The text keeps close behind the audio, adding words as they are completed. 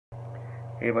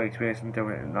Everybody experiencing the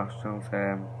internationals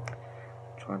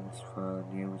transfer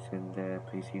news in the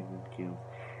pre-season games.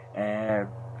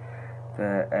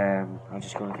 I'm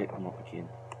just going to get them up again.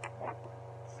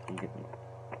 Just going to get them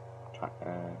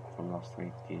from last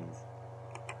night's games.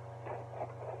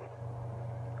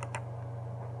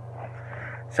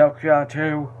 South Korea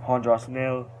 2, Honduras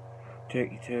 0,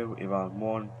 Turkey 2, Iran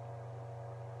 1,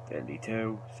 Italy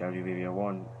 2, Saudi Arabia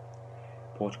 1,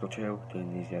 Portugal 2,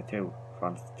 Tunisia 2,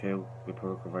 France 2,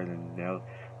 Republic of Ireland 0,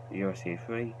 USA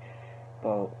 3,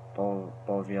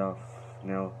 Bolivia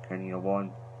 0, Kenya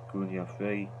 1, Guinea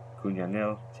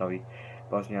 0,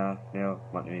 Bosnia 0,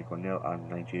 Montenegro 0, and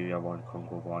Nigeria 1,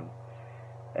 Congo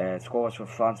 1. Scores for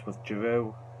France was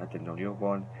Giroud, I didn't know the other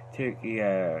one, Turkey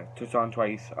touched on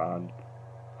twice, and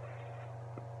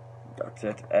that's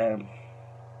it.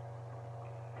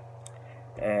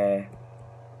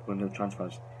 Window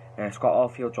transfers. Scott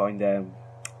Arfield joined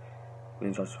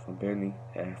William Joseph from Burnley.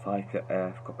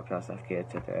 Couple of players left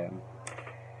gated.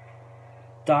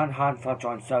 Dan Hanford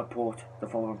joined Southport. The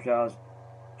following players: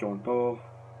 John Bow,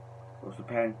 Russell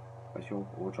Penn, West York,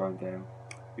 all joined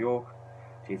York.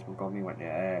 James Montgomery went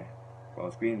to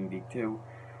Wells Green in League 2,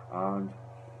 and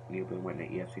Neil Boone went to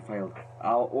EFC Fylde.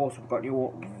 Also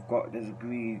there's a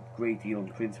great deal in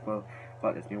principle,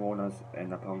 but there's new owners,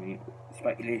 and apparently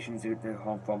speculations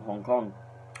from Hong Kong.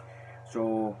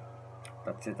 So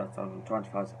that's it. That's on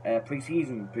transfers.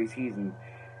 Pre-season.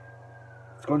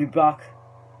 It's going to be back.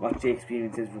 Watch the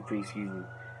experiences for pre-season.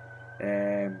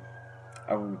 I'm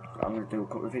going to do a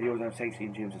couple of videos outside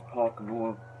St James's Park and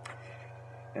all.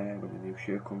 When the new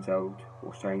shirt comes out,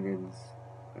 or signings.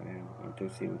 I'll do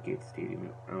the same with Gated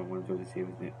Stadium. I don't want to do the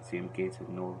same with Gated,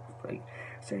 no, like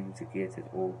signings are Gated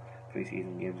or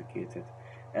pre-season games are Gated.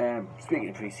 Speaking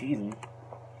of pre-season,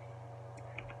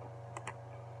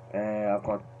 I've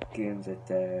got games at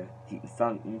Heaton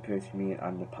Stanton, Percy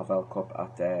and the Pavel Cup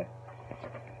at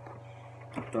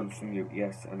Dunstan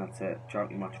UTS, and that's a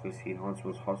charity match for St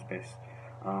Hanswell's Hospice.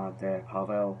 And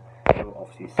Pavel, who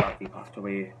obviously sadly passed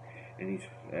away in his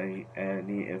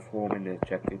native home in the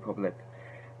Czech Republic.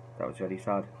 That was really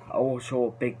sad.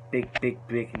 Also, big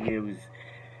breaking news.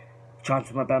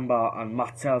 Chancellor Mbemba and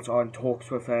Matt Sells are in talks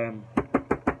with Anderlecht.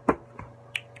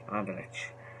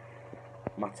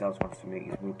 Matt Sells wants to make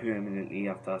his move permanently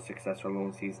after a successful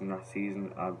loan season last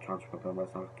season, and Chancellor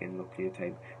Mbemba's not getting enough clear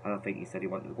time. And I think he said he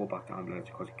wanted to go back to Anderlecht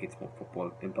because he gets more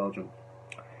football in Belgium.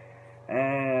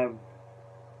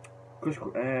 Chris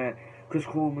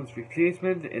Coleman's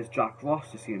replacement is Jack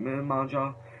Ross, the senior middle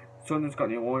manager. Sunderland's got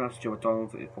new owner, Stuart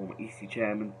Donald, the former EC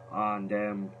chairman, and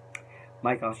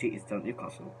Mike Ashley is still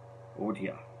Newcastle. Oh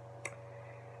dear.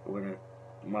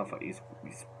 He's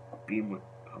been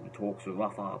having talks with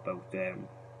Rafa about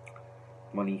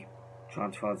money,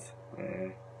 transfers,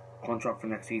 contract for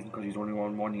next season, because he's only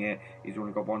on 1 year. He's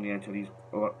only got 1 year until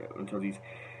his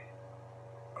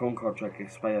current contract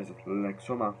expires next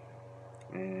summer.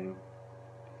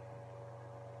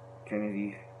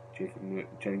 Kennedy is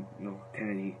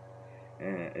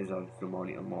on the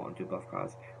money, and Martin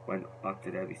Dubravka went back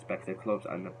to their respective clubs,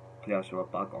 and the players who are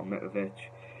back on Mitrovic,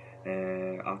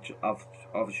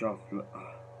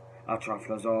 Achraf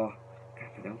Lazar,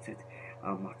 can't pronounce it,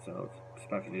 and Matt Sells.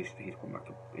 Speculation he's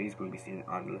going to be seen at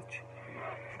Anderlecht.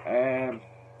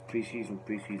 Pre-season.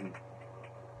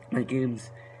 My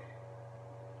games.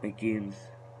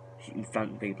 Heaton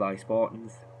Stanton v Bly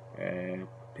Spartans.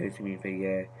 Percy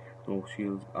v North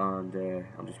Shields, and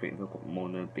I'm just waiting for a couple more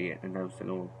to be announced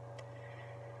and all.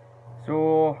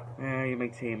 So you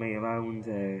might see me around.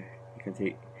 You can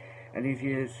take any of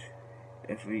yours.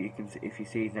 If you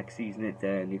see next season at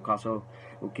Newcastle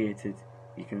or Gated,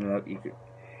 you can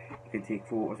take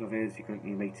photos of us.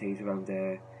 You might see us around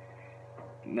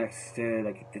next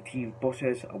like the team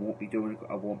buses. I won't be doing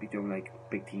like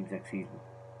big teams next season.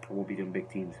 I won't be doing big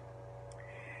teams.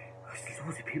 There's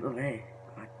loads of people there.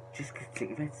 I just get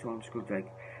sick of it, so I'm just going to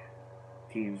like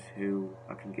teams who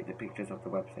I can get the pictures off the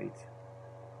websites,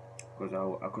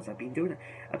 because I've been doing it.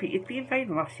 It's been fine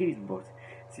the last season, but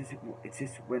it's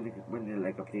just when they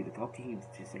like I play the top teams,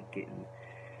 it's just like getting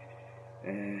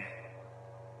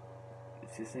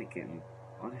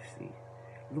honestly,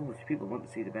 loads of people want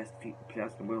to see the best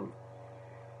players in the world.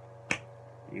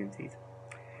 You can see it.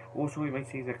 Also, you might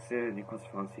see next Newcastle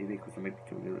fans TV, because I might be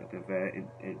doing a little bit of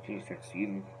change next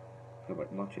season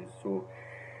about matches. So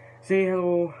say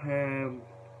hello,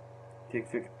 take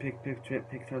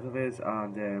pictures of us,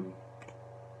 and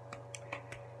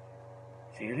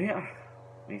see you later.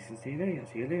 Mason's TV, I'll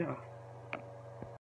see you later.